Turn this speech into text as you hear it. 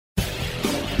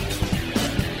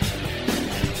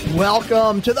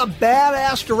Welcome to the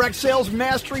Badass Direct Sales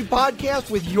Mastery Podcast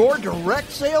with your direct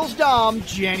sales dom,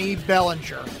 Jenny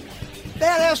Bellinger.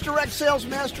 Badass Direct Sales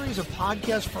Mastery is a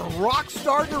podcast for rock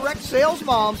star direct sales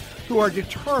moms who are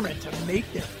determined to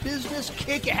make their business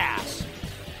kick ass.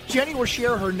 Jenny will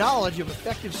share her knowledge of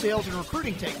effective sales and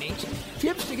recruiting techniques,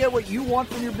 tips to get what you want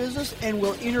from your business, and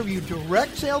will interview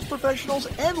direct sales professionals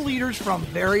and leaders from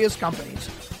various companies.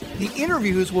 The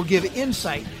interviews will give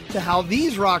insight to how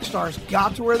these rock stars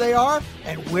got to where they are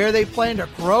and where they plan to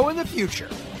grow in the future.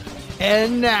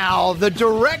 And now, the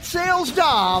direct sales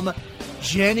dom,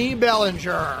 Jenny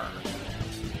Bellinger.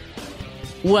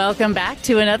 Welcome back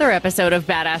to another episode of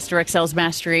Badass Direct Sales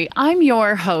Mastery. I'm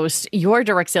your host, your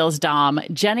direct sales dom,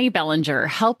 Jenny Bellinger,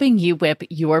 helping you whip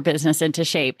your business into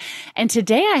shape. And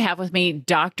today I have with me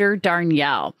Dr.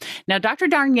 Darnyelle. Now, Dr.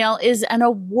 Darnyelle is an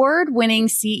award-winning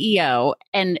CEO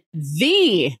and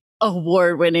the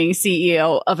award-winning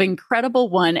CEO of Incredible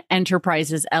One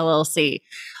Enterprises, LLC,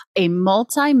 a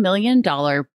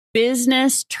multi-million-dollar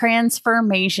business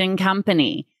transformation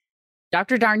company.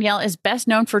 Dr. Darnyelle is best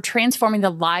known for transforming the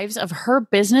lives of her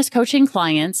business coaching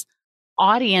clients,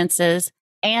 audiences,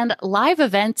 and live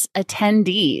events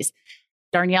attendees.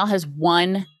 Darnyelle has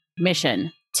one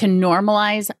mission: to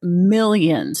normalize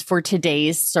millions for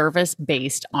today's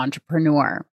service-based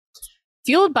entrepreneur.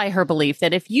 Fueled by her belief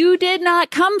that if you did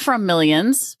not come from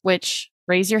millions, which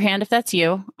raise your hand if that's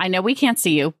you. I know we can't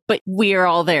see you, but we are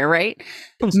all there, right?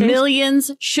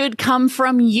 Millions should come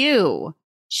from you.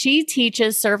 She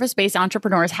teaches service-based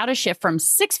entrepreneurs how to shift from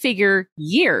six-figure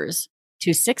years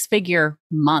to six-figure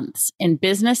months in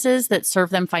businesses that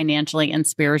serve them financially and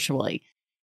spiritually.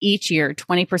 Each year,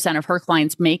 20% of her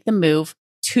clients make the move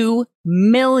to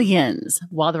millions,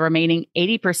 while the remaining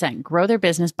 80% grow their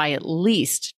business by at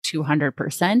least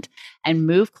 200% and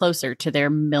move closer to their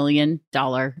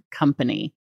million-dollar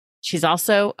company. She's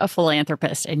also a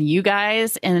philanthropist, and you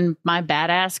guys in my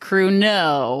badass crew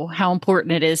know how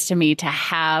important it is to me to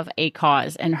have a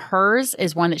cause, and hers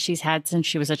is one that she's had since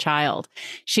she was a child.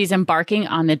 She's embarking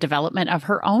on the development of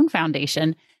her own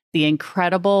foundation, the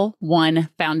Incredible One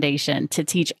Foundation, to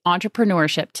teach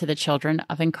entrepreneurship to the children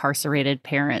of incarcerated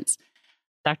parents.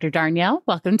 Dr. Darnyelle,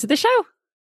 welcome to the show.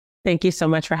 Thank you so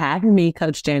much for having me,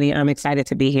 Coach Jenny. I'm excited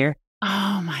to be here.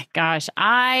 Oh my gosh.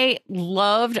 I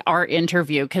loved our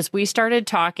interview because we started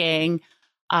talking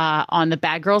on the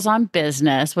Bad Girls on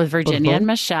Business with Virginia and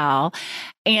Michelle.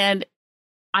 And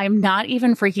I'm not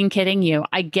even freaking kidding you.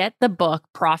 I get the book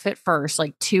Profit First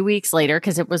like 2 weeks later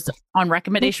because it was on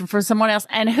recommendation from someone else.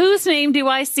 And whose name do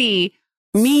I see?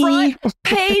 Me. Front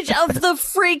page of the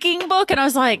freaking book. And I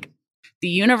was like, the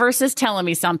universe is telling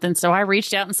me something. So I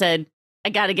reached out and said,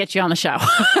 I got to get you on the show.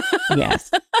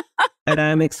 Yes. And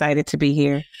I'm excited to be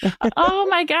here. Oh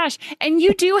my gosh. And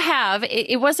you do have,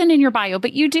 it wasn't in your bio,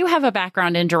 but you do have a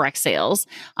background in direct sales.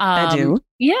 I do.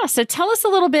 Yeah. So tell us a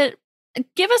little bit,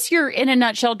 give us your, in a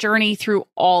nutshell, journey through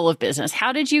all of business.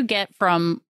 How did you get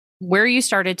from where you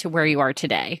started to where you are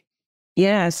today?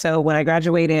 Yeah. So when I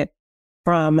graduated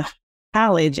from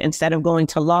college, instead of going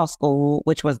to law school,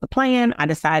 which was the plan, I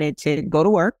decided to go to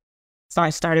work. So I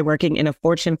started working in a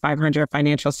Fortune 500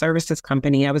 financial services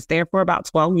company. I was there for about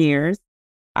 12 years.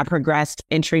 I progressed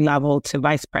entry level to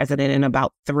vice president in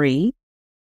about 3.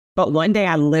 But one day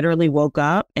I literally woke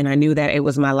up and I knew that it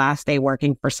was my last day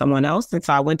working for someone else. And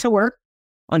so I went to work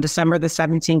on December the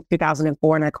 17th,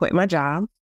 2004, and I quit my job.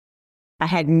 I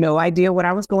had no idea what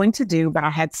I was going to do, but I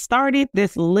had started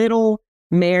this little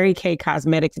Mary Kay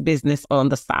Cosmetics business on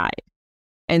the side.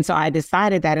 And so I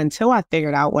decided that until I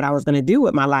figured out what I was going to do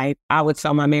with my life, I would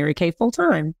sell my Mary Kay full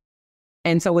time.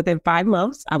 And so within 5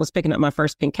 months, I was picking up my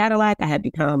first pink Cadillac. I had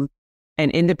become an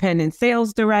independent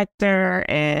sales director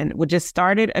and we just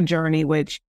started a journey,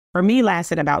 which for me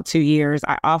lasted about 2 years.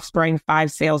 I offsprang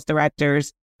 5 sales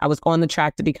directors. I was on the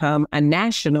track to become a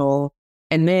national.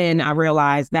 And then I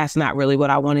realized that's not really what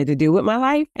I wanted to do with my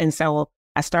life. And so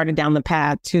I started down the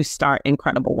path to start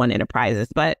Incredible One Enterprises.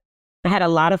 But I had a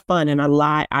lot of fun, and a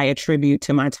lot I attribute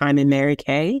to my time in Mary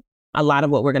Kay. A lot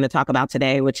of what we're going to talk about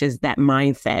today, which is that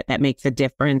mindset that makes a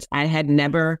difference. I had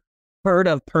never heard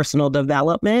of personal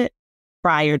development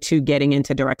prior to getting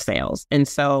into direct sales. And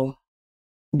so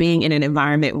being in an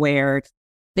environment where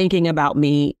thinking about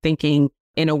me, thinking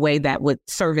in a way that would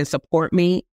serve and support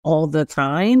me all the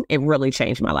time, it really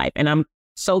changed my life. And I'm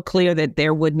so clear that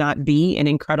there would not be an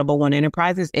Incredible One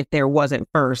Enterprises if there wasn't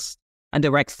first a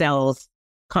direct sales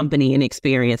company and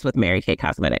experience with Mary Kay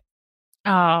Cosmetics.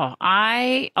 Oh,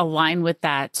 I align with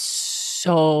that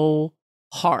so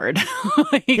hard.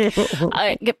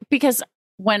 Because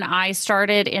when I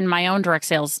started in my own direct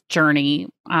sales journey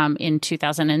in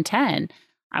 2010,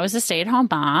 I was a stay-at-home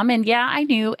mom. And yeah, I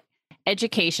knew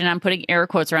education, I'm putting air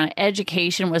quotes around it,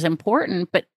 education was important,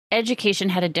 but education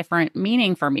had a different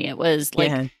meaning for me. It was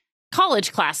like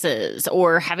college classes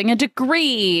or having a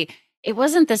degree. It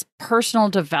wasn't this personal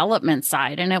development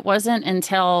side. And it wasn't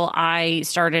until I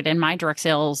started in my direct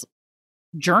sales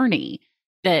journey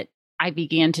that I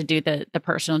began to do the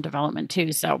personal development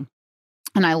too. So,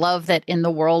 and I love that in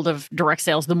the world of direct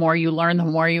sales, the more you learn, the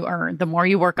more you earn, the more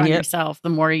you work on yourself, the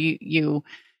more you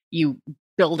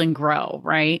build and grow,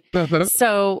 right?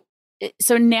 So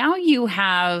now you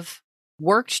have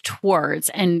worked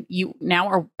towards, and you now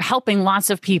are helping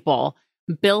lots of people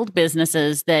build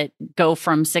businesses that go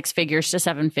from 6 figures to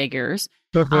 7 figures.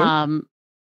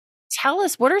 Tell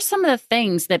us, what are some of the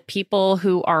things that people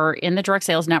who are in the direct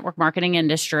sales network marketing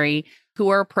industry who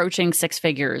are approaching 6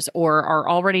 figures or are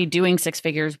already doing 6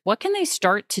 figures, what can they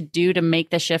start to do to make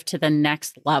the shift to the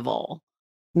next level?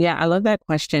 Yeah, I love that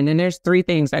question. And there's 3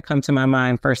 things that come to my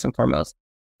mind first and foremost.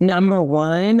 Number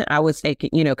one, I would say,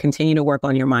 continue to work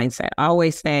on your mindset. I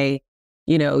always say,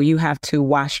 you have to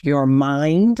wash your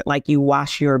mind like you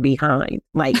wash your behind.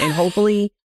 And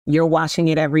hopefully you're washing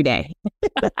it every day.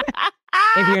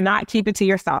 If you're not, keep it to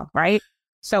yourself, right?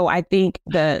 So I think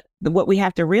what we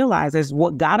have to realize is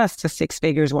what got us to 6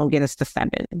 figures won't get us to 7.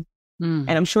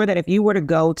 And I'm sure that if you were to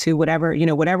go to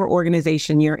whatever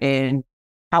organization you're in,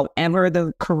 however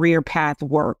the career path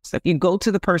works, if you go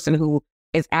to the person who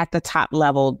is at the top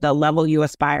level, the level you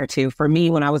aspire to. For me,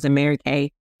 when I was in Mary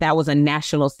Kay, that was a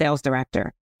national sales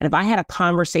director. And if I had a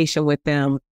conversation with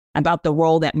them about the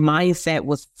role that mindset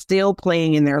was still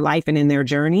playing in their life and in their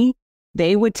journey,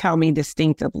 they would tell me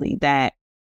distinctively that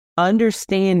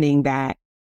understanding that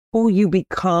who you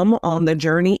become on the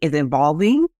journey is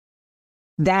evolving,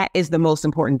 that is the most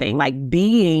important thing, like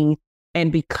being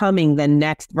and becoming the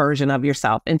next version of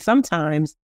yourself. And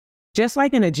sometimes, just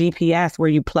like in a GPS where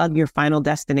you plug your final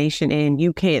destination in,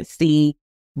 you can't see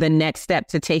the next step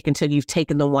to take until you've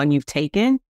taken the one you've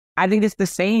taken. I think it's the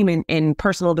same in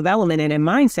personal development and in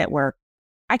mindset work.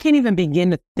 I can't even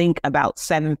begin to think about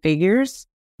 7 figures.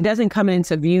 It doesn't come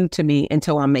into view to me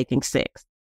until I'm making 6,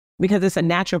 because it's a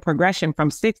natural progression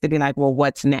from 6 to be like, well,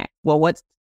 what's next? Well, what's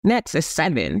next is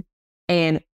 7.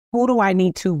 And who do I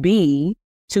need to be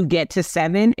to get to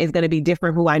 7 is going to be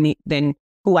different than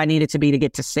who I needed to be to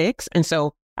get to 6. And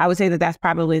so I would say that that's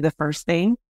probably the first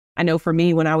thing. I know for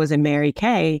me, when I was in Mary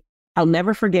Kay, I'll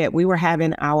never forget, we were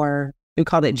having we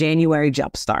called it January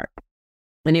Jumpstart.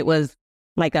 And it was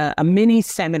like a mini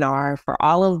seminar for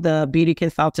all of the beauty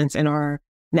consultants in our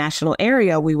national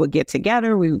area. We would get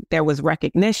together. There was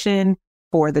recognition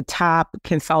for the top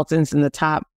consultants and the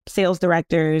top sales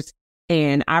directors.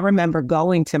 And I remember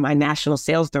going to my national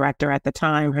sales director at the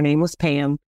time. Her name was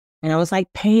Pam. And I was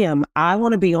like, Pam, I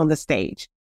want to be on the stage.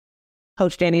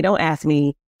 Coach Danny, don't ask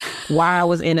me why I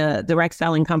was in a direct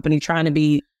selling company trying to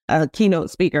be a keynote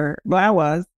speaker, but I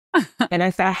was. And I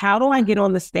said, how do I get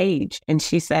on the stage? And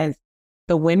she says,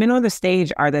 the women on the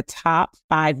stage are the top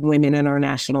 5 women in our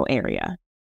national area.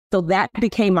 So that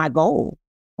became my goal,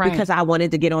 because I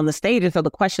wanted to get on the stage. And so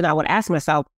the question I would ask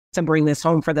myself to bring this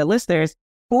home for the listeners,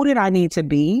 who did I need to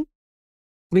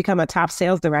become a top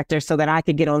sales director so that I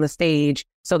could get on the stage,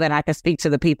 so that I could speak to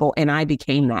the people? And I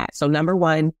became that. So number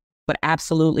 1 would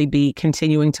absolutely be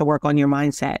continuing to work on your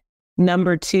mindset.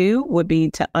 Number 2 would be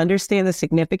to understand the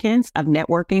significance of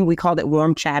networking. We called it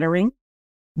warm chattering,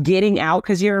 getting out,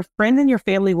 because your friend and your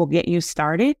family will get you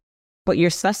started, but your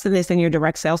sustenance in your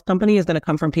direct sales company is going to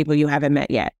come from people you haven't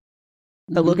met yet.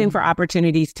 So looking for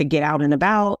opportunities to get out and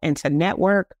about and to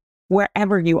network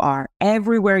wherever you are.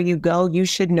 Everywhere you go, you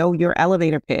should know your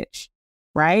elevator pitch,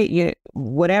 right?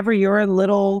 Whatever your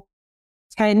little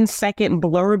 10-second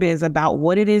blurb is about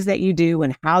what it is that you do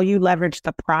and how you leverage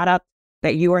the product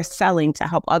that you are selling to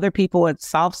help other people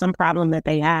solve some problem that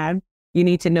they have. You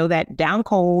need to know that down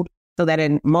cold so that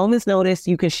in moment's notice,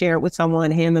 you can share it with someone,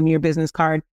 hand them your business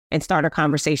card, and start a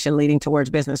conversation leading towards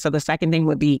business. So the second thing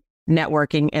would be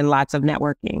networking, and lots of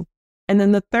networking. And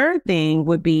then the third thing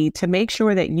would be to make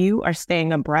sure that you are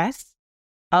staying abreast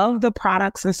of the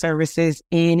products and services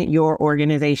in your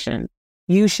organization.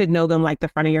 You should know them like the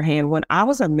front of your hand. When I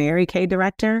was a Mary Kay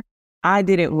director, I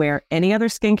didn't wear any other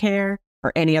skincare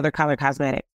or any other color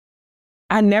cosmetic.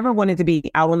 I never wanted to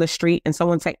be out on the street and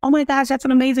someone say, oh my gosh, that's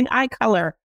an amazing eye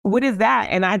color. What is that?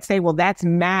 And I'd say, well, that's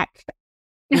MAC,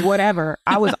 whatever.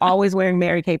 I was always wearing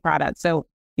Mary Kay products. So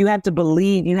you have to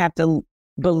believe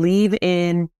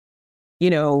in,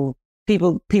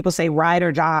 people say ride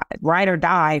or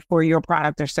die for your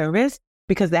product or service,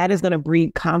 because that is going to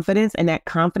breed confidence, and that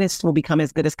confidence will become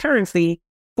as good as currency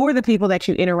for the people that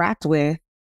you interact with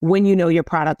when you know your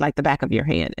product like the back of your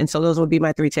hand. And so those would be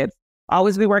my 3 tips.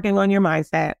 Always be working on your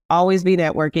mindset, always be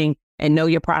networking, and know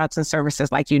your products and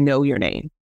services like you know your name.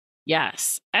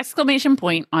 Yes. Exclamation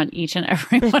point on each and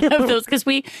every one of those. Because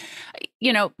we,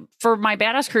 for my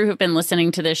badass crew who've been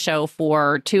listening to this show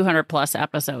for 200 plus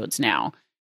episodes now,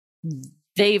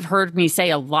 they've heard me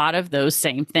say a lot of those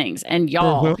same things. And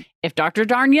y'all, if Dr.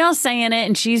 Darnyelle's saying it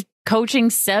and she's coaching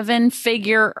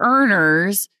 7-figure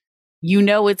earners,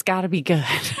 it's got to be good.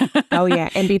 Oh, yeah.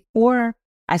 And before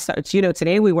I started,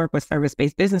 today we work with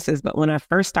service-based businesses, but when I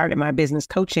first started my business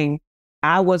coaching,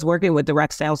 I was working with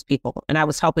direct salespeople and I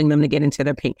was helping them to get into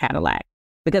their pink Cadillac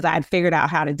because I had figured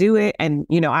out how to do it. And,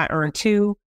 I earned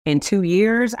 2 in 2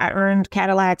 years. I earned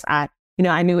Cadillacs. I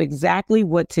knew exactly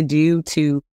what to do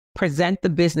to present the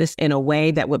business in a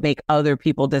way that would make other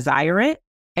people desire it.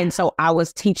 And so I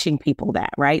was teaching people that,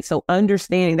 right? So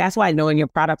understanding, that's why knowing your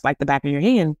products like the back of your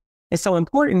hand is so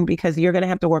important, because you're going to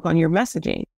have to work on your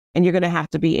messaging and you're going to have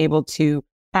to be able to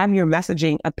have your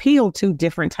messaging appeal to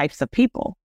different types of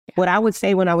people. What I would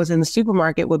say when I was in the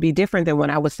supermarket would be different than what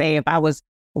I would say if I was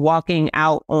walking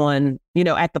out on,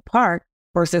 at the park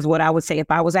versus what I would say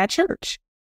if I was at church.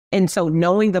 And so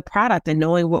knowing the product and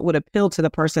knowing what would appeal to the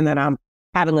person that I'm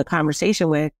having a conversation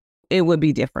with, it would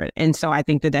be different. And so I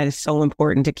think that is so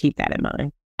important to keep that in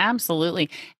mind. Absolutely.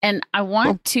 And I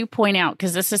want to point out,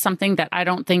 because this is something that I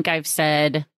don't think I've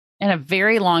said in a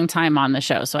very long time on the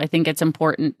show. So I think it's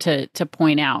important to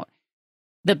point out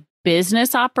the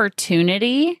business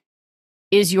opportunity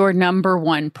is your number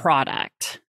one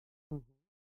product.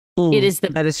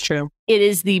 That is true. It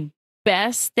is the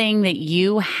best thing that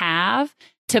you have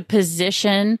to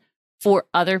position for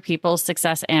other people's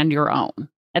success and your own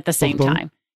at the same time.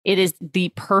 It is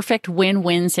the perfect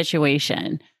win-win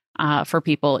situation for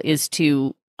people, is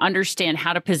to understand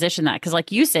how to position that. Because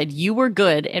like you said, you were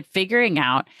good at figuring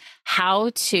out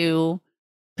how to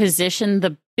position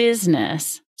the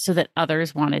business so that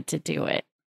others wanted to do it.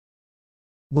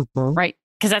 Right?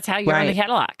 Because that's how you earn the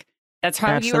Cadillac. That's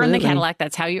how you earn the Cadillac.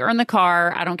 That's how you earn the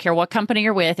car. I don't care what company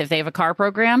you're with. If they have a car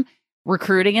program,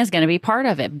 recruiting is going to be part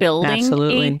of it. Building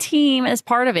a team is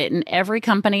part of it. And every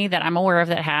company that I'm aware of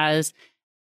that has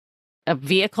a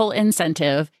vehicle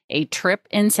incentive, a trip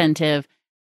incentive,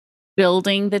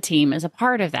 building the team is a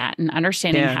part of that. And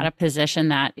understanding how to position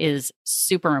that is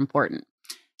super important.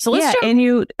 So let's jump.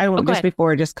 And just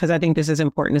because I think this is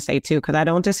important to say too, because I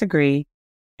don't disagree.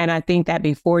 And I think that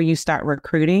before you start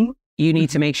recruiting, you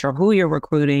need to make sure who you're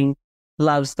recruiting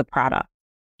loves the product.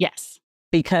 Yes.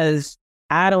 Because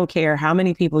I don't care how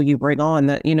many people you bring on.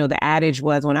 The adage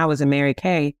was, when I was in Mary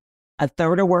Kay, a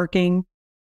third are working,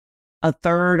 a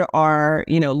third are,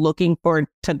 looking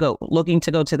to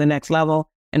go to the next level,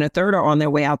 and a third are on their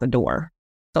way out the door.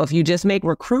 So if you just make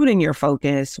recruiting your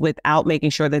focus without making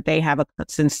sure that they have a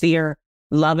sincere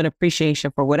love and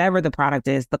appreciation for whatever the product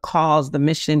is, the cause, the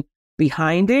mission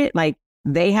behind it, like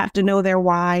they have to know their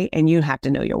why and you have to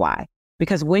know your why.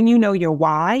 Because when you know your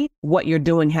why, what you're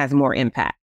doing has more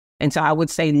impact. And so I would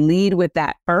say lead with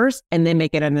that first and then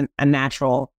make it a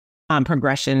natural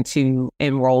progression to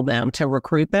enroll them, to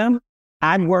recruit them.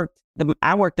 I worked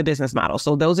the business model.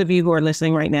 So those of you who are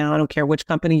listening right now, I don't care which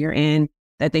company you're in,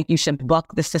 that think you should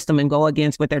buck the system and go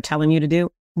against what they're telling you to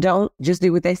do. Don't just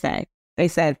do what they say. They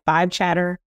said warm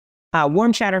chatter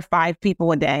 5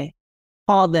 people a day.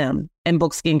 Call them and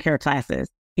book skincare classes.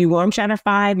 You warm chatter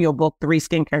 5, you'll book 3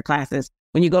 skincare classes.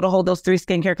 When you go to hold those 3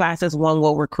 skincare classes, 1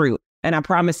 will recruit. And I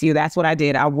promise you, that's what I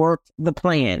did. I worked the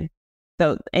plan.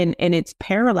 So, and it's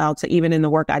parallel to even in the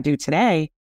work I do today.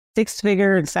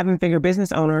 6-figure and 7-figure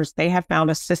business owners, they have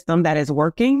found a system that is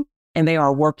working and they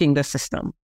are working the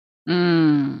system.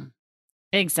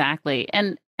 Exactly.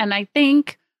 And I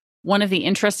think one of the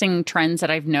interesting trends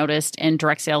that I've noticed in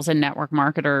direct sales and network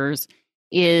marketers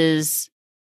is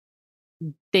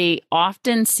they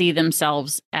often see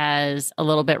themselves as a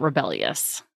little bit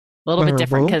rebellious, a little bit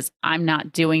different, because I'm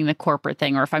not doing the corporate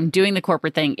thing. Or if I'm doing the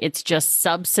corporate thing, it's just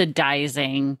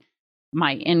subsidizing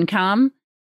my income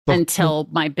until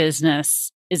my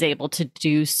business is able to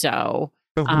do so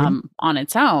on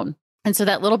its own. And so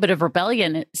that little bit of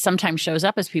rebellion, it sometimes shows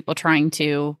up as people trying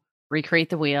to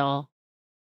recreate the wheel,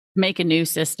 make a new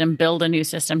system, build a new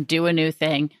system, do a new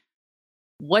thing.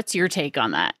 What's your take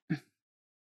on that?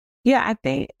 Yeah,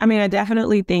 I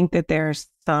definitely think that there's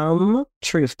some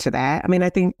truth to that. I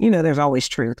think, there's always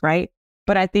truth, right?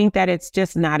 But I think that it's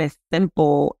just not as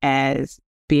simple as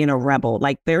being a rebel.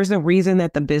 Like, there's a reason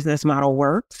that the business model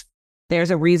works. There's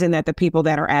a reason that the people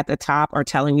that are at the top are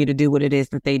telling you to do what it is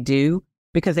that they do,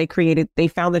 because they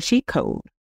found the cheat code.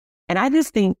 And I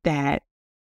just think that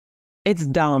it's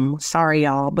dumb. Sorry,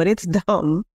 y'all, but it's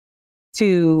dumb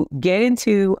to get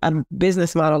into a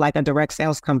business model like a direct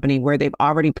sales company where they've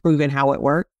already proven how it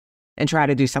works and try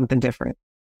to do something different.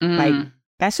 Like,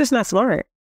 that's just not smart.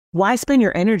 Why spend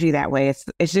your energy that way?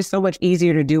 It's just so much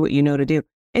easier to do what you know to do.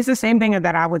 It's the same thing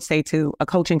that I would say to a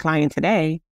coaching client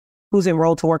today who's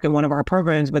enrolled to work in one of our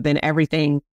programs, but then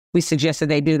everything we suggested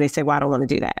they do, they say, well, I don't want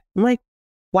to do that. I'm like,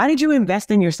 why did you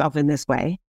invest in yourself in this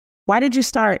way? Why did you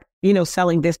start,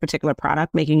 selling this particular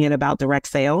product, making it about direct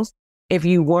sales, if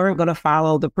you weren't going to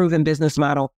follow the proven business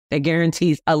model that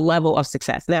guarantees a level of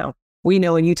success? Now, we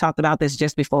know, and you talked about this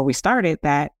just before we started,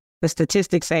 that the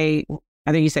statistics say,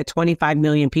 I think you said 25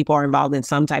 million people are involved in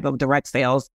some type of direct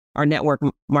sales or network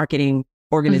marketing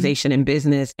organization and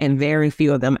business, and very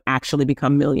few of them actually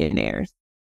become millionaires.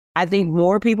 I think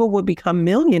more people would become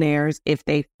millionaires if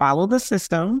they follow the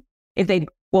system.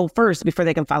 First, before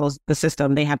they can follow the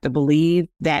system, they have to believe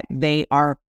that they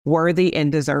are worthy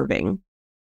and deserving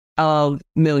of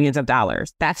millions of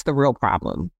dollars. That's the real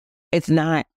problem. It's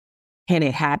not, can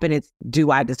it happen? It's,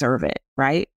 do I deserve it?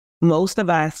 Right? Most of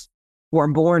us were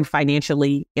born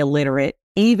financially illiterate,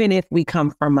 even if we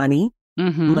come from money.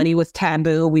 Money was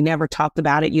taboo. We never talked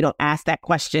about it. You don't ask that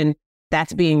question.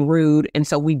 That's being rude. And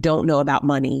so we don't know about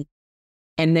money.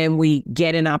 And then we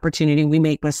get an opportunity. We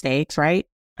make mistakes, right?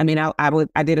 I mean,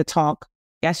 I did a talk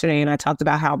yesterday and I talked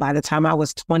about how by the time I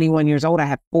was 21 years old, I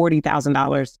had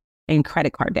 $40,000 in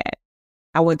credit card debt.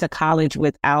 I went to college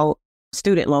without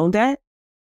student loan debt,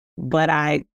 but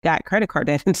I got credit card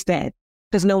debt instead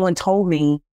because no one told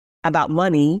me about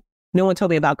money. No one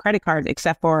told me about credit cards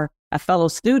except for a fellow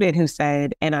student who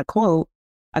said, and I quote,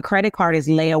 "A credit card is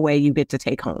layaway you get to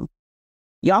take home."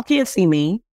 Y'all can't see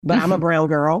me, but I'm a brown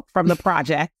girl from the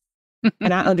project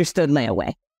and I understood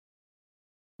layaway.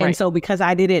 And so because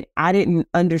I didn't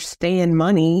understand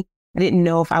money, I didn't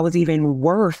know if I was even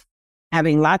worth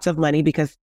having lots of money,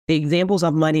 because the examples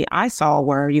of money I saw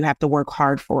were you have to work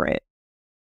hard for it.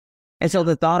 And so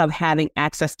the thought of having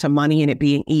access to money and it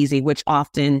being easy, which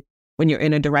often when you're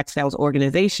in a direct sales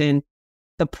organization,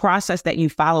 the process that you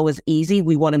follow is easy.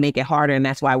 We want to make it harder. And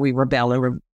that's why we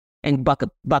rebel and buck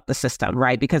the system,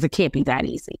 right? Because it can't be that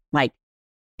easy. Like,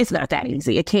 it's not that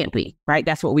easy. It can't be, right?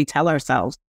 That's what we tell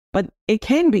ourselves. But it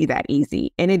can be that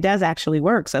easy. And it does actually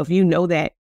work. So if you know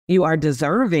that you are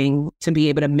deserving to be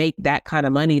able to make that kind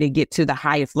of money to get to the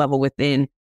highest level within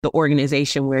the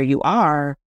organization where you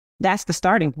are, that's the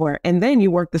starting point. And then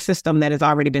you work the system that has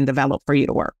already been developed for you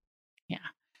to work. Yeah.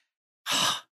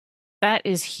 That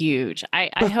is huge. I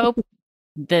hope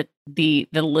that the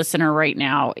listener right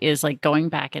now is like going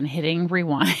back and hitting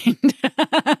rewind.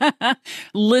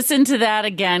 Listen to that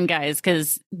again, guys,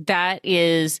 because that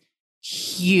is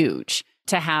huge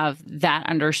to have that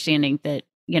understanding that,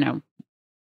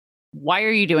 why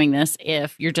are you doing this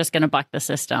if you're just going to buck the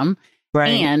system? Right.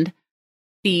 And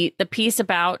the piece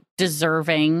about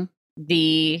deserving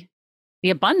the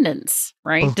abundance,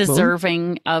 right?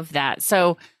 Deserving of that.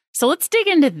 So let's dig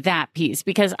into that piece,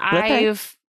 because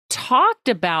I've talked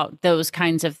about those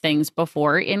kinds of things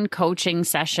before in coaching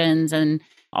sessions and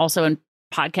also in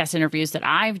podcast interviews that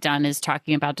I've done, is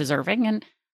talking about deserving. And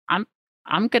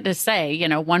I'm going to say,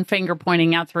 one finger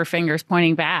pointing out, three fingers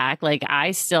pointing back. Like,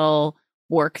 I still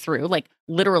work through, like,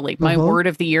 literally my word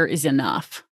of the year is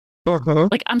enough.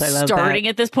 Like, I'm starting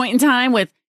at this point in time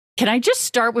with, can I just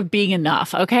start with being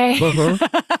enough? Okay.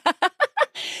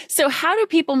 So how do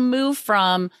people move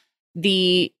from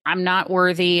the I'm not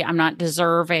worthy, I'm not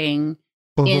deserving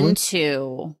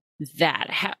into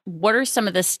that? What are some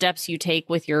of the steps you take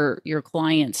with your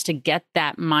clients to get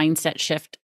that mindset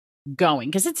shift going?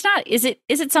 Because it's not, is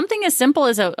it something as simple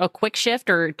as a quick shift,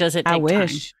 or does it take time? I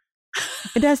wish.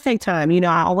 It does take time.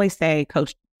 I always say,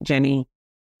 Coach Jenny,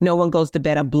 no one goes to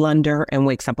bed a blunder and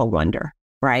wakes up a wonder,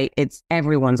 right?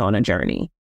 Everyone's on a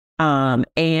journey.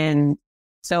 And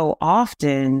so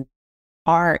often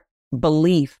our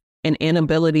belief and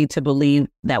inability to believe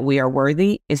that we are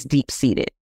worthy is deep-seated.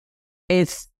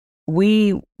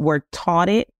 We were taught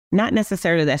it, not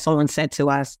necessarily that someone said to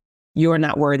us, you're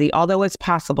not worthy, although it's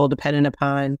possible depending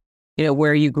upon,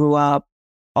 where you grew up,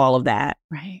 all of that.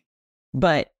 Right.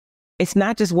 But it's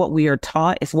not just what we are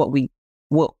taught, it's what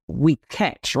we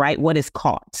catch, right? What is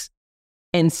caught.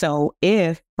 And so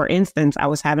if, for instance, I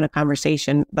was having a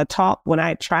conversation, when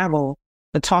I travel,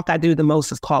 the talk I do the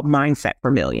most is called Mindset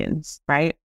for Millions,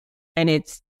 right? And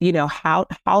it's, how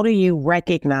do you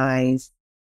recognize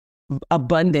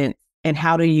abundance and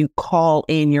how do you call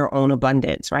in your own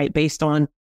abundance, right? Based on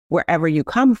wherever you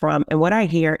come from. And what I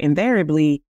hear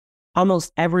invariably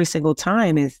almost every single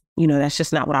time is, that's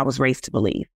just not what I was raised to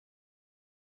believe.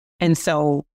 And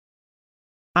so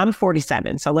I'm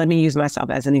 47. So let me use myself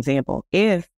as an example.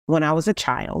 If when I was a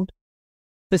child,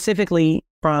 specifically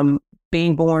from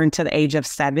being born to the age of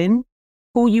 7,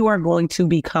 who you are going to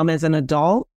become as an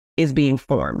adult is being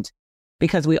formed,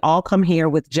 because we all come here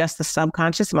with just the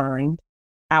subconscious mind.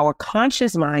 Our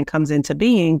conscious mind comes into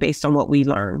being based on what we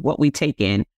learn, what we take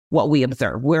in, what we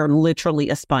observe. We're literally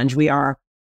a sponge. We are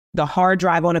the hard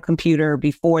drive on a computer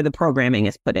before the programming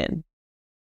is put in.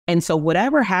 And so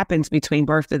whatever happens between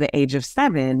birth to the age of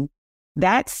 7,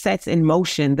 that sets in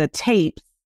motion the tapes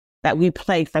that we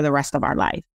play for the rest of our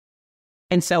life.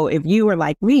 And so if you were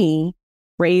like me,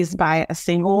 raised by a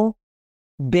single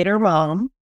bitter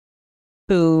mom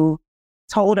who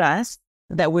told us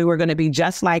that we were going to be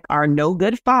just like our no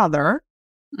good father,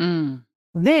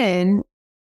 then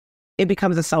it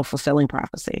becomes a self-fulfilling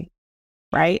prophecy,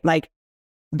 right? Like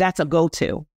that's a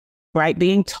go-to, right?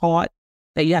 Being taught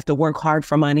that you have to work hard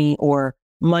for money, or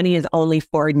money is only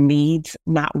for needs,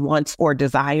 not wants or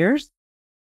desires.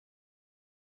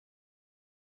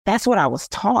 That's what I was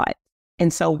taught.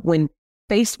 And so when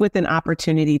faced with an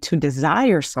opportunity to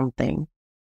desire something,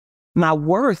 my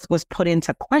worth was put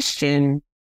into question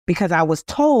because I was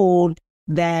told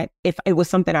that if it was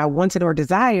something I wanted or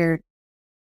desired,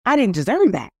 I didn't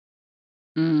deserve that.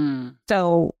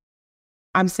 So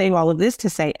I'm saying all of this to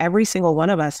say every single one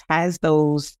of us has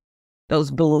those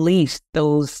beliefs,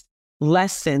 those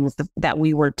lessons that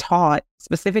we were taught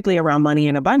specifically around money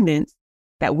and abundance,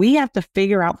 that we have to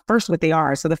figure out first what they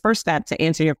are. So the first step, to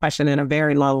answer your question in a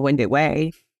very long-winded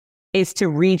way, is to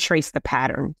retrace the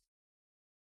pattern.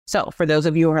 So for those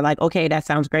of you who are like, okay, that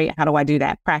sounds great. How do I do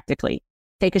that practically?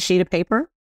 Take a sheet of paper,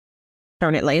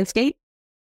 turn it landscape,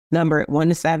 number it 1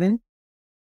 to 7,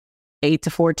 8 to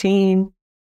 14,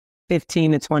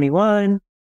 15 to 21,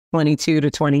 22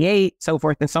 to 28, so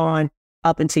forth and so on,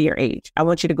 up into your age. I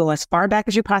want you to go as far back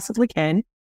as you possibly can.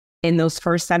 In those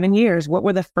first 7 years, what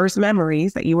were the first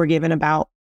memories that you were given about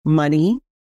money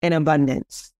and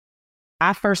abundance?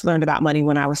 I first learned about money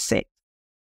when I was 6.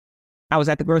 I was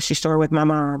at the grocery store with my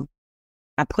mom.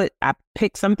 I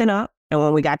picked something up, and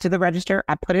when we got to the register,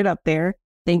 I put it up there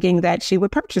thinking that she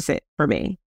would purchase it for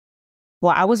me.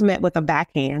 Well, I was met with a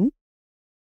backhand,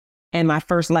 and my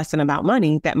first lesson about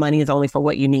money, that money is only for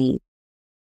what you need.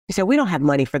 He said, we don't have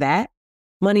money for that.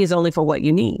 Money is only for what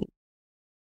you need.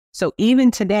 So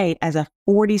even today, as a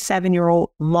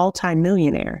 47-year-old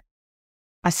multimillionaire,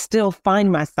 I still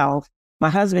find myself, my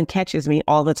husband catches me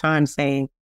all the time saying,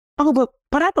 oh,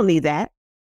 but I believe that.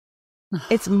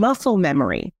 It's muscle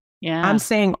memory. Yeah. I'm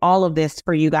saying all of this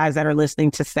for you guys that are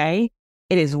listening to say,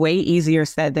 it is way easier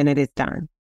said than it is done.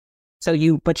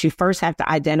 But you first have to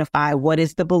identify what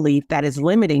is the belief that is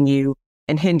limiting you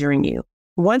and hindering you.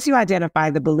 Once you identify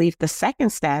the belief, the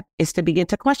second step is to begin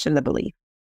to question the belief.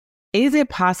 Is it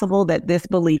possible that this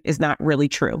belief is not really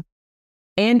true?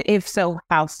 And if so,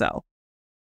 how so?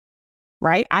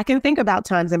 Right? I can think about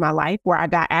times in my life where I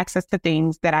got access to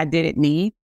things that I didn't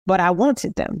need, but I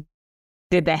wanted them.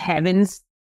 Did the heavens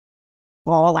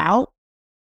fall out?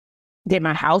 Did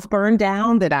my house burn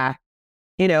down? Did I,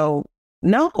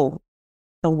 no.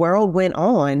 The world went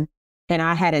on and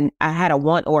I had a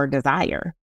want or a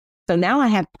desire. So now I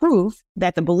have proof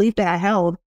that the belief that I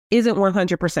held isn't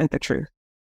 100% the truth.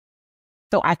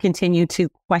 So I continue to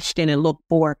question and look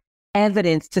for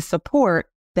evidence to support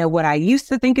that what I used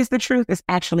to think is the truth is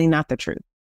actually not the truth.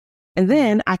 And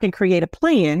then I can create a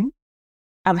plan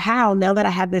of how, now that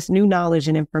I have this new knowledge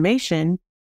and information,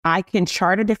 I can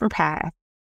chart a different path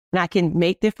and I can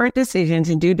make different decisions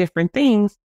and do different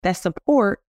things that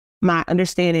support my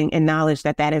understanding and knowledge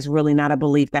that that is really not a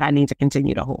belief that I need to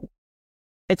continue to hold.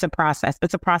 It's a process.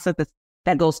 It's a process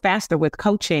that goes faster with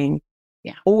coaching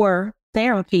or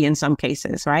therapy in some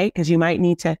cases, right? Because you might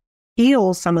need to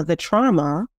heal some of the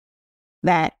trauma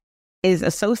that is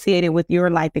associated with your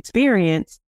life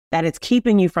experience that is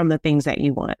keeping you from the things that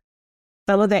you want.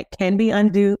 Some of that can be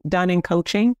done in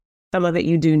coaching. Some of it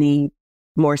you do need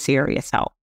more serious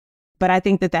help. But I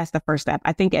think that that's the first step.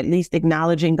 I think at least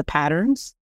acknowledging the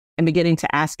patterns and beginning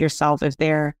to ask yourself if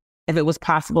it was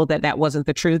possible that that wasn't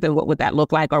the truth, and what would that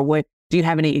look like? Or do you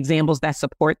have any examples that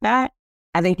support that?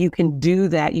 I think you can do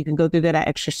that. You can go through that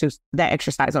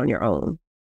exercise on your own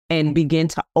and begin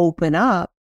to open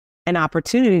up an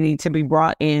opportunity to be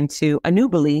brought into a new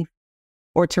belief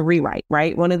or to rewrite,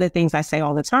 right? One of the things I say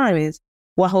all the time is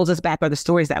what holds us back are the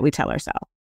stories that we tell ourselves.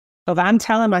 So if I'm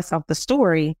telling myself the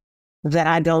story that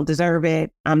I don't deserve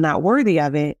it, I'm not worthy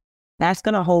of it, that's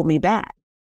going to hold me back.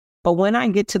 But when I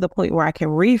get to the point where I can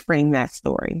reframe that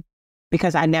story,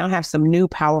 because I now have some new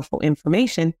powerful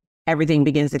information, everything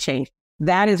begins to change.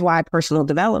 That is why personal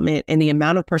development and the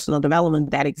amount of personal development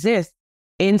that exists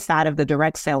inside of the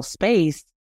direct sales space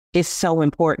is so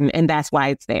important. And that's why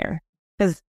it's there.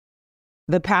 Because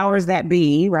the powers that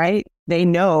be, right? They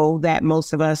know that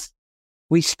most of us,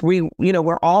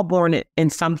 we're all born in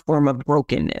some form of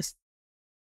brokenness.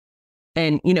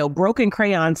 And, broken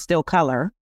crayons still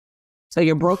color. So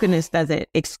your brokenness doesn't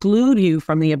exclude you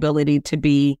from the ability to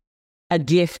be a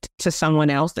gift to someone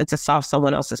else and to solve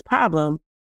someone else's problem.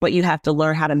 But you have to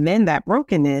learn how to mend that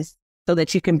brokenness so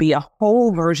that you can be a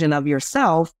whole version of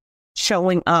yourself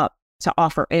showing up to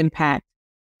offer impact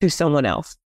to someone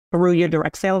else through your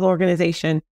direct sales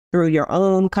organization, through your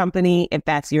own company, if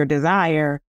that's your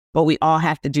desire. But we all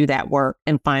have to do that work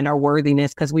and find our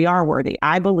worthiness because we are worthy.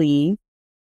 I believe,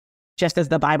 just as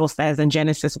the Bible says in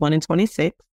Genesis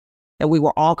 1:26, that we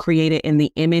were all created in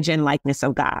the image and likeness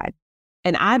of God.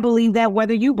 And I believe that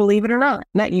whether you believe it or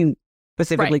not you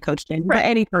specifically, right, Coach Jen, but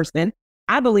any person,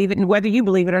 I believe it, and whether you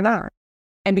believe it or not.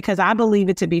 And because I believe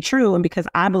it to be true, and because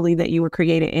I believe that you were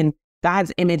created in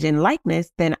God's image and likeness,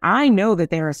 then I know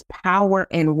that there is power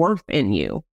and worth in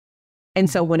you. And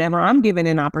so whenever I'm given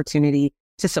an opportunity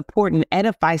to support and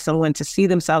edify someone to see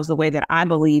themselves the way that I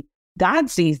believe God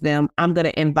sees them, I'm going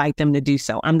to invite them to do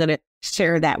so. I'm going to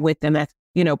share that with them. That's,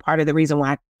 part of the reason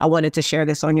why I wanted to share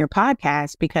this on your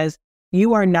podcast, because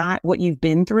you are not what you've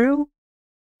been through.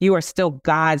 You are still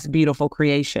God's beautiful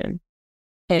creation.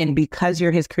 And because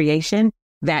you're his creation,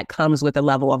 that comes with a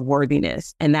level of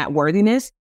worthiness. And that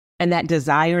worthiness and that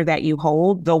desire that you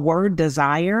hold, the word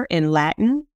desire in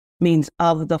Latin means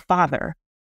of the Father.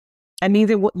 It means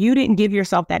that you didn't give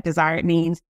yourself that desire. It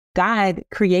means God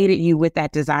created you with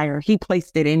that desire. He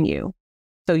placed it in you.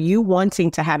 So you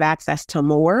wanting to have access to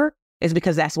more is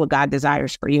because that's what God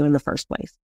desires for you in the first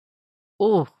place.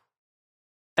 Oh,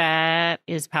 that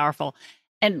is powerful.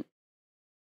 And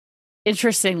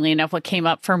interestingly enough, what came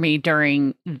up for me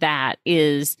during that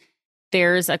is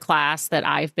there's a class that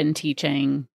I've been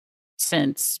teaching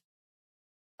since,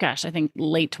 I think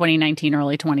late 2019,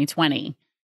 early 2020.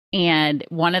 And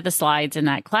one of the slides in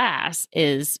that class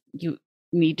is you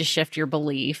need to shift your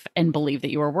belief and believe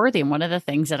that you are worthy. And one of the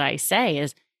things that I say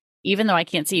is, even though I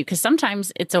can't see you, because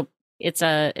sometimes it's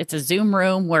a Zoom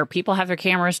room where people have their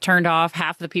cameras turned off.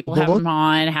 Half the people have them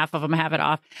on, half of them have it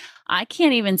off. I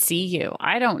can't even see you.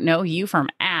 I don't know you from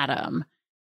Adam.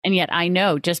 And yet I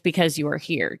know just because you are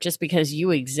here, just because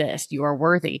you exist, you are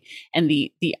worthy. And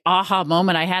the aha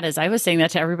moment I had is I was saying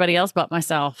that to everybody else but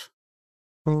myself.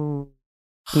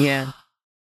 Yeah.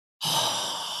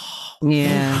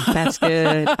 Yeah, that's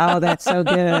good. Oh, that's so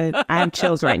good. I have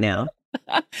chills right now.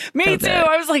 Me so too. Good.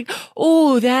 I was like,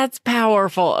 oh, that's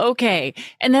powerful. Okay.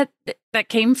 And that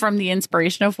came from the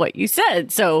inspiration of what you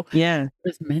said. So yeah, it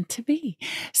was meant to be.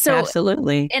 So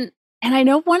absolutely. And I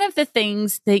know one of the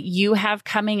things that you have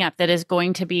coming up that is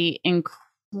going to be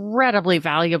incredibly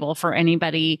valuable for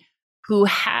anybody who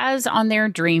has on their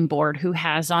dream board, who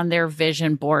has on their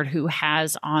vision board, who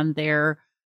has on their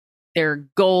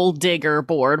goal digger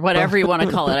board, whatever you want to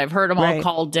call it. I've heard them all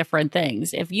called different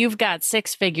things. If you've got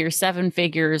 6 figures, 7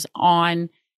 figures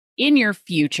in your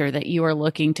future that you are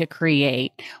looking to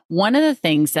create, one of the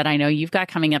things that I know you've got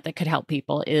coming up that could help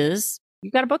people is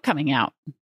you've got a book coming out.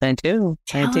 I do.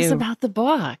 Tell us about the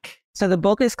book. So the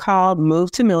book is called Move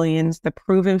to Millions, the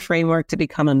proven framework to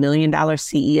become a $1 million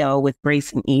CEO with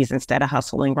grace and ease instead of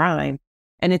hustle and grind.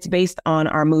 And it's based on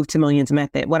our Move to Millions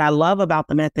method. What I love about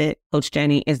the method, Coach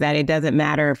Jenny, is that it doesn't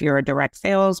matter if you're a direct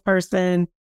salesperson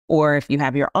or if you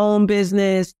have your own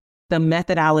business, the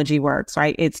methodology works,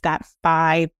 right? It's got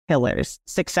 5 pillars.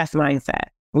 Success mindset.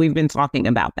 We've been talking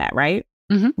about that, right?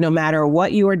 Mm-hmm. No matter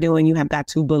what you are doing, you have got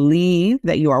to believe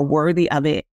that you are worthy of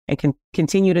it and can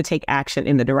continue to take action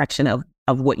in the direction of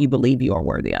what you believe you are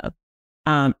worthy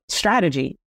of.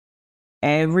 Strategy.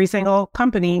 Every single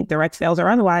company, direct sales or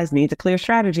otherwise, needs a clear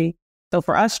strategy. So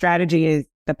for us, strategy is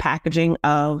the packaging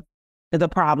of the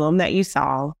problem that you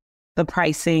solve, the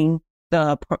pricing,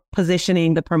 the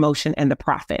positioning, the promotion, and the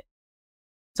profit.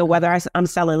 So whether I'm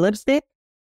selling lipstick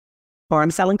or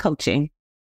I'm selling coaching,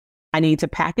 I need to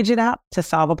package it up to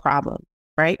solve a problem,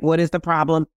 right? What is the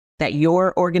problem that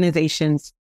your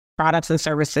organization's products and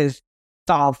services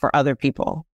solve for other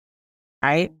people,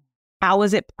 right? How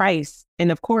is it priced?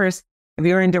 And of course, if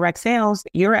you're in direct sales,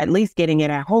 you're at least getting it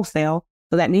at wholesale.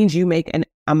 So that means you make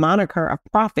a moniker of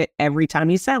profit every time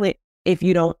you sell it if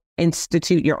you don't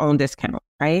institute your own discount,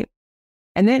 right?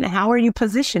 And then how are you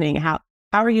positioning? How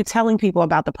are you telling people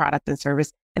about the product and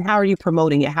service? And how are you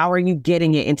promoting it? How are you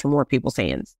getting it into more people's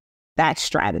hands? That's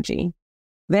strategy.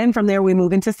 Then from there, we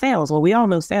move into sales. Well, we all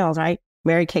know sales, right?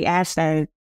 Mary Kay Ash said,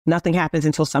 nothing happens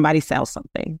until somebody sells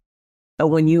something. So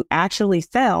when you actually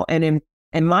sell, and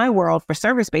in my world for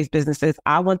service-based businesses,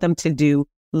 I want them to do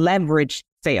leverage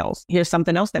sales. Here's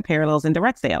something else that parallels in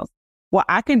direct sales. Well,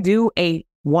 I can do a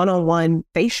one-on-one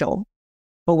facial.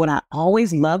 But what I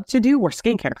always loved to do were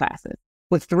skincare classes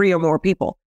with 3 or more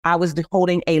people. I was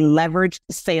holding a leveraged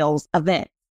sales event,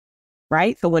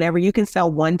 right? So whenever you can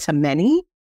sell one to many,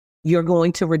 you're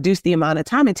going to reduce the amount of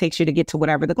time it takes you to get to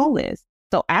whatever the goal is.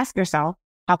 So ask yourself,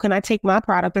 how can I take my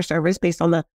product or service based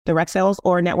on the direct sales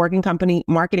or networking company,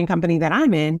 marketing company that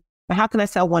I'm in, but how can I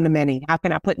sell one to many? How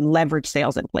can I put leverage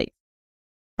sales in place?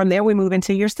 From there, we move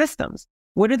into your systems.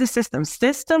 What are the systems?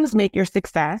 Systems make your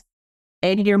success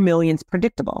and your millions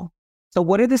predictable. So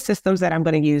what are the systems that I'm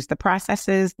going to use? The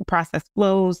processes, the process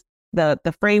flows,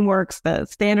 the frameworks, the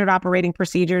standard operating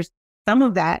procedures. Some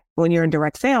of that, when you're in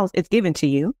direct sales, it's given to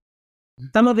you.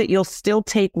 Some of it, you'll still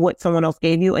take what someone else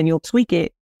gave you and you'll tweak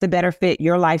it to better fit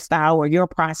your lifestyle or your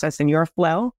process and your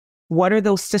flow. What are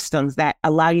those systems that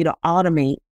allow you to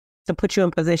automate to put you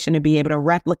in position to be able to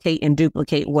replicate and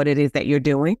duplicate what it is that you're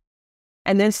doing?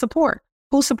 And then support.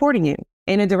 Who's supporting you?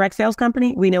 In a direct sales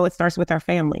company, we know it starts with our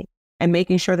family and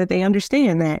making sure that they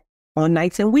understand that on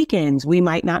nights and weekends, we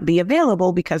might not be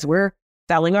available because we're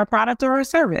selling our product or our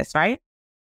service, right?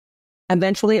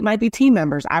 Eventually, it might be team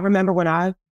members. I remember when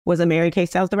I was a Mary Kay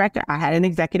sales director, I had an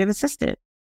executive assistant.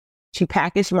 She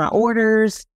packaged my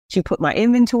orders. She put my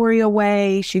inventory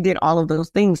away. She did all of those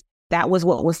things. That was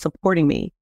what was supporting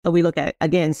me. So we look at,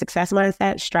 again, success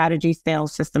mindset, strategy,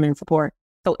 sales, system, and support.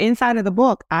 So inside of the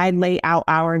book, I lay out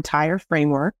our entire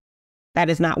framework. That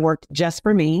has not worked just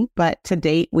for me, but to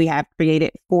date, we have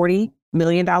created $40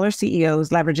 million CEOs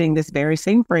leveraging this very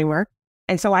same framework.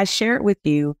 And so I share it with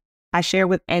you. I share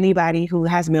with anybody who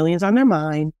has millions on their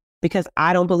mind, because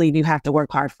I don't believe you have to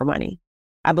work hard for money.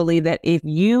 I believe that if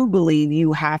you believe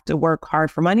you have to work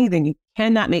hard for money, then you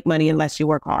cannot make money unless you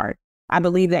work hard. I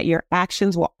believe that your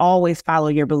actions will always follow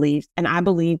your beliefs. And I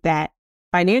believe that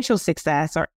financial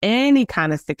success or any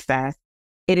kind of success,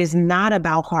 it is not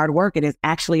about hard work. It is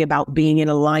actually about being in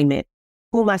alignment.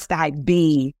 Who must I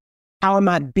be? How am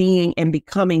I being and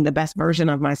becoming the best version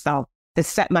of myself to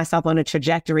set myself on a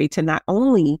trajectory to not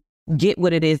only get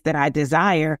what it is that I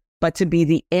desire, but to be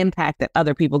the impact that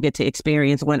other people get to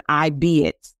experience when I be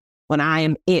it, when I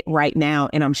am it right now,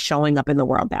 and I'm showing up in the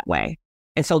world that way.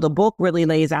 And so the book really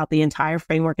lays out the entire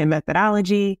framework and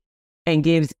methodology and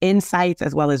gives insights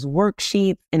as well as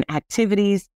worksheets and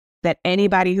activities that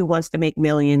anybody who wants to make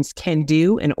millions can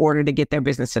do in order to get their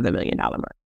business to the $1 million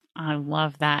mark. I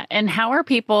love that. And how are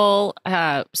people,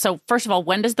 so first of all,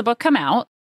 when does the book come out?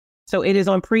 So it is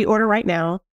on pre-order right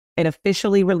now. It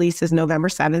officially releases November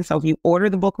 7th. So if you order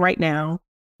the book right now,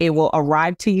 it will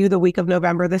arrive to you the week of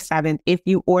November the 7th. If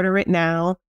you order it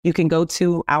now, you can go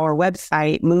to our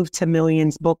website,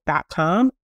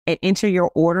 movetomillionsbook.com, and enter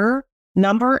your order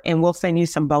number, and we'll send you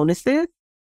some bonuses.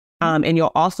 And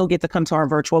you'll also get to come to our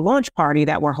virtual launch party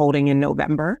that we're holding in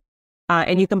November.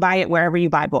 And you can buy it wherever you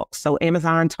buy books. So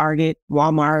Amazon, Target,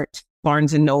 Walmart,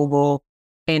 Barnes & Noble,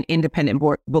 and independent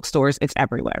bookstores. It's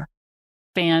everywhere.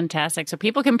 Fantastic. So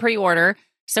people can pre-order.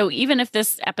 So even if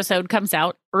this episode comes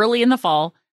out early in the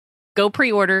fall, go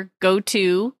pre-order, go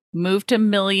to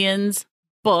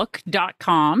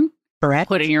movetomillionsbook.com. Correct.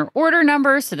 Put in your order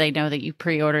number so they know that you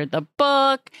pre-ordered the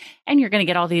book, and you're going to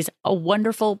get all these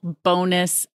wonderful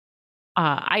bonus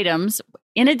items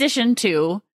in addition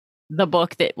to the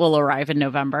book that will arrive in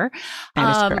November.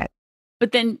 That is correct.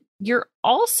 But then you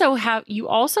also have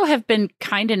been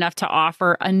kind enough to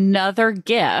offer another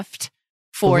gift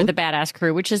for the Badass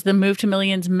Crew, which is the Move to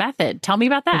Millions method. Tell me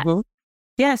about that.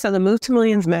 Yeah, so the Move to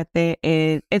Millions method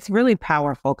it's really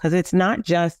powerful because it's not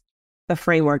just the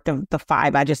framework, the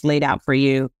 5 I just laid out for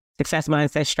you: success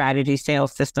mindset, strategy,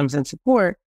 sales, systems, and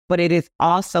support. But it is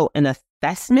also an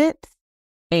assessment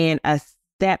and a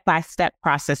step-by-step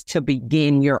process to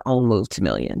begin your own move to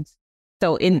millions.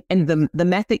 So the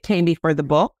method came before the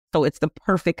book. So it's the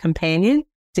perfect companion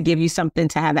to give you something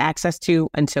to have access to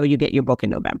until you get your book in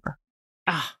November.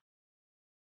 Ah,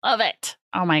 love it.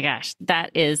 Oh my gosh,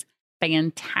 that is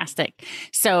fantastic.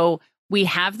 So we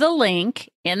have the link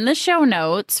in the show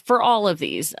notes for all of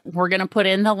these. We're going to put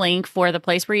in the link for the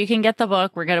place where you can get the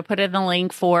book. We're going to put in the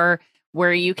link for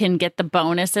where you can get the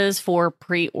bonuses for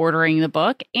pre-ordering the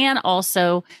book, and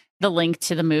also the link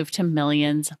to the Move to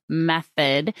Millions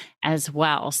method as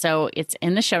well. So it's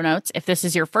in the show notes. If this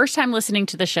is your first time listening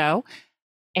to the show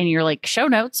and you're like, show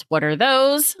notes, what are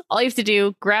those? All you have to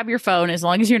do, grab your phone, as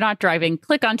long as you're not driving,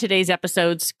 click on today's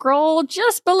episode, scroll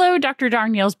just below Dr.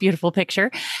 Darnyelle's beautiful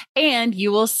picture, and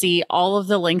you will see all of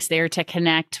the links there to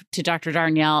connect to Dr.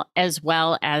 Darnyelle, as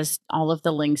well as all of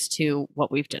the links to what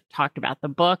we've just talked about, the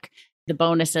book, the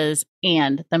bonuses,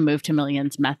 and the Move to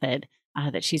Millions method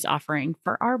that she's offering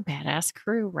for our badass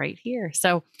crew right here.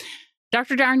 So,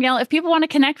 Dr. Darnyelle, if people want to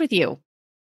connect with you,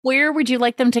 Where would you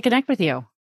like them to connect with you?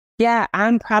 Yeah,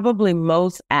 I'm probably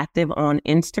most active on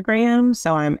Instagram.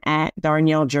 So I'm at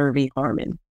Darnyelle Jervey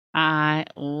Harmon. I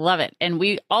love it. And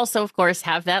we also, of course,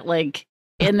 have that link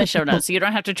in the show notes. So you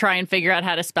don't have to try and figure out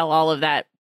how to spell all of that.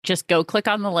 Just go click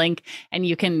on the link and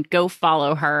you can go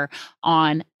follow her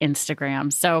on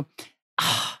Instagram. So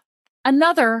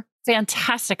another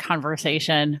fantastic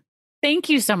conversation. Thank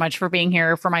you so much for being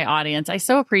here for my audience. I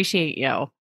so appreciate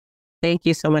you. Thank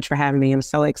you so much for having me. I'm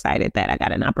so excited that I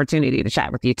got an opportunity to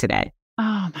chat with you today.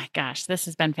 Oh my gosh, this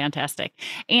has been fantastic.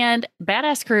 And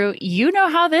Badass Crew, you know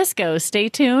how this goes. Stay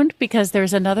tuned because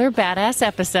there's another badass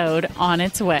episode on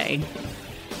its way.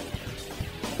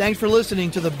 Thanks for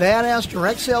listening to the Badass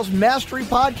Direct Sales Mastery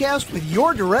Podcast with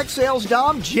your direct sales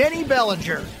dom, Jenny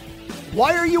Bellinger.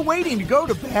 Why are you waiting to go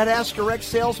to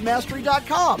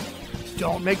badassdirectsalesmastery.com?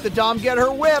 Don't make the dom get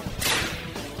her whip.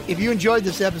 If you enjoyed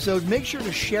this episode, make sure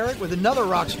to share it with another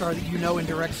rock star that you know in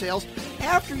direct sales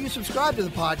after you subscribe to the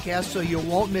podcast so you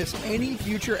won't miss any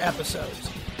future episodes.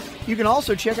 You can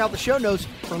also check out the show notes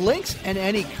for links and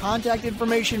any contact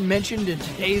information mentioned in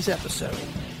today's episode.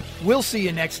 We'll see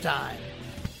you next time.